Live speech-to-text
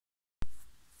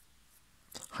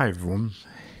Hi everyone,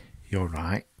 you're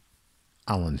right,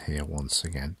 Alan here once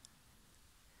again.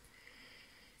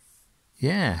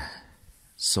 Yeah,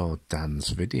 saw Dan's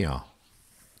video,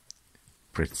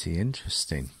 pretty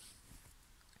interesting.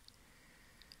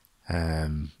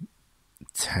 10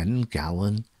 $10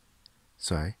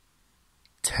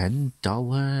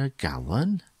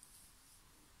 gallon?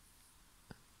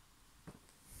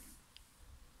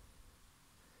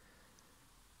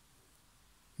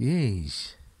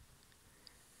 Yeesh.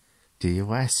 The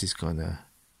US is gonna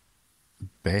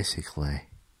basically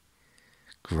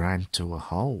grind to a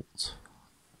halt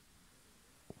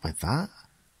with that.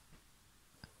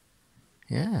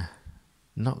 Yeah,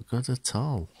 not good at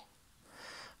all.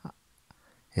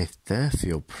 If their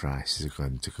fuel prices are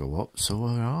going to go up, so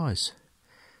are ours.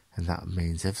 And that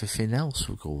means everything else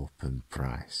will go up in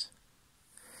price.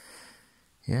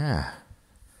 Yeah,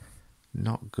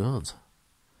 not good.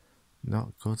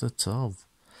 Not good at all.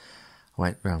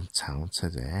 Went round town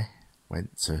today,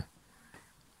 went to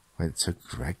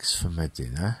Greg's for my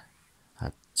dinner,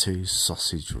 had 2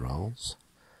 sausage rolls.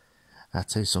 I'll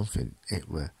tell you something, it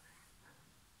were,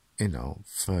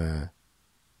 for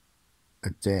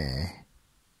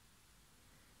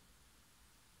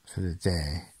the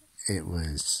day, it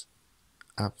was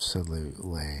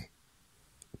absolutely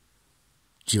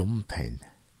jumping.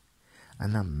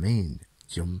 And I mean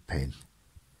jumping.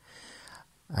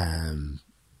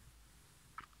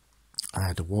 I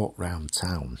had to walk round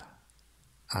town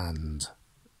and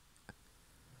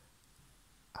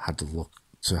had to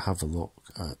have a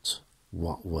look at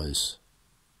what was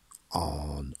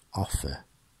on offer.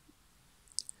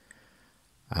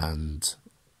 And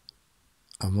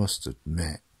I must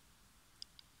admit,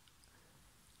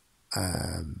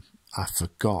 I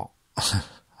forgot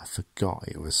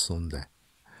it was Sunday,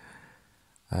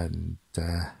 and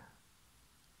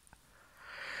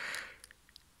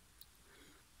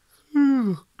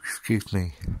excuse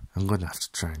me, I'm going to have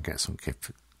to try and get some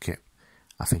kit.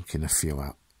 I think in a few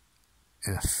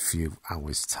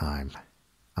hours time,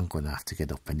 I'm going to have to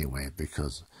get up anyway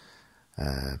because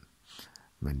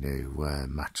my new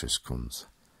mattress comes,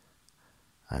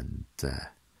 and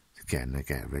again I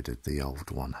get rid of the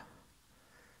old one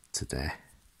today,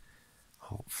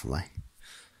 hopefully.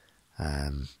 I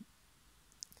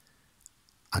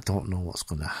don't know what's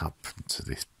going to happen to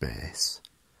this base.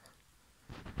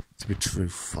 To be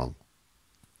truthful,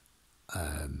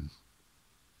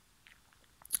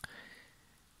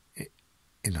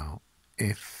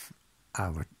 if I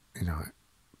were,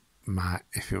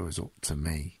 if it was up to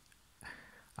me,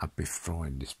 I'd be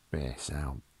throwing this base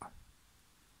out.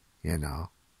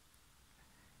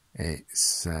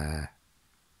 It's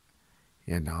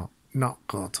not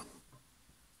good,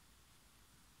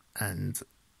 and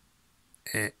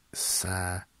it's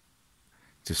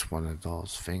just one of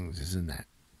those things, isn't it?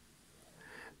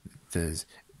 There's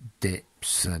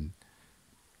dips and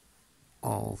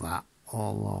all that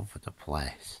all over the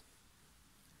place,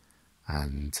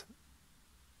 and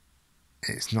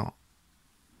it's not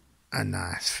a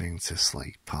nice thing to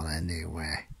sleep on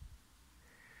anyway.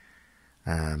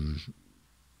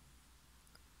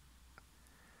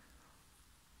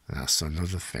 That's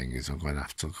another thing, is I'm going to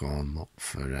have to go and look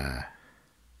for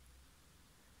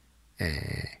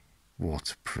a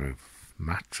waterproof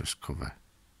mattress cover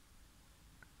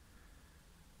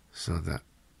so that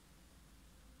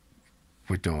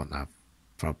we don't have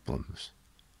problems.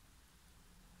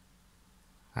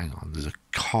 Hang on, there's a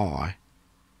car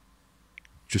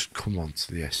just come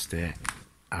onto the estate.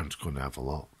 I'm just going to have a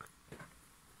look.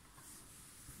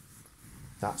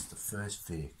 That's the first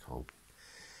vehicle.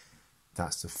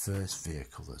 That's the first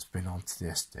vehicle that's been onto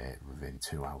the estate within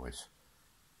 2 hours.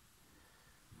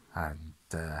 And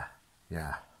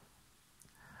yeah,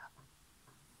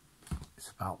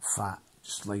 it's about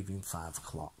just leaving 5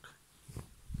 o'clock.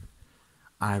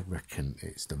 I reckon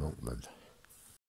it's the milkman.